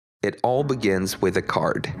It all begins with a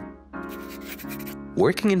card.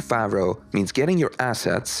 Working in Favro means getting your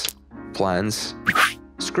assets, plans,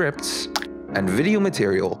 scripts, and video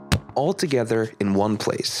material all together in one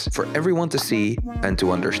place for everyone to see and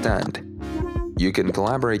to understand. You can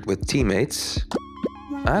collaborate with teammates,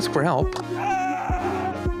 ask for help,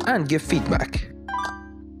 and give feedback.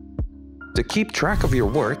 To keep track of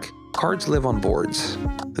your work, cards live on boards.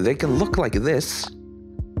 They can look like this,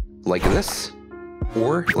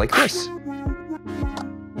 or like this.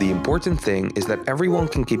 The important thing is that everyone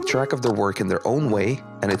can keep track of their work in their own way,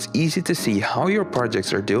 and it's easy to see how your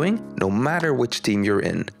projects are doing no matter which team you're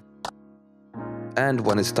in. And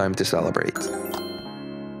when it's time to celebrate.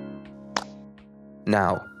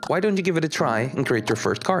 Now, why don't you give it a try and create your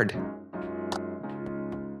first card?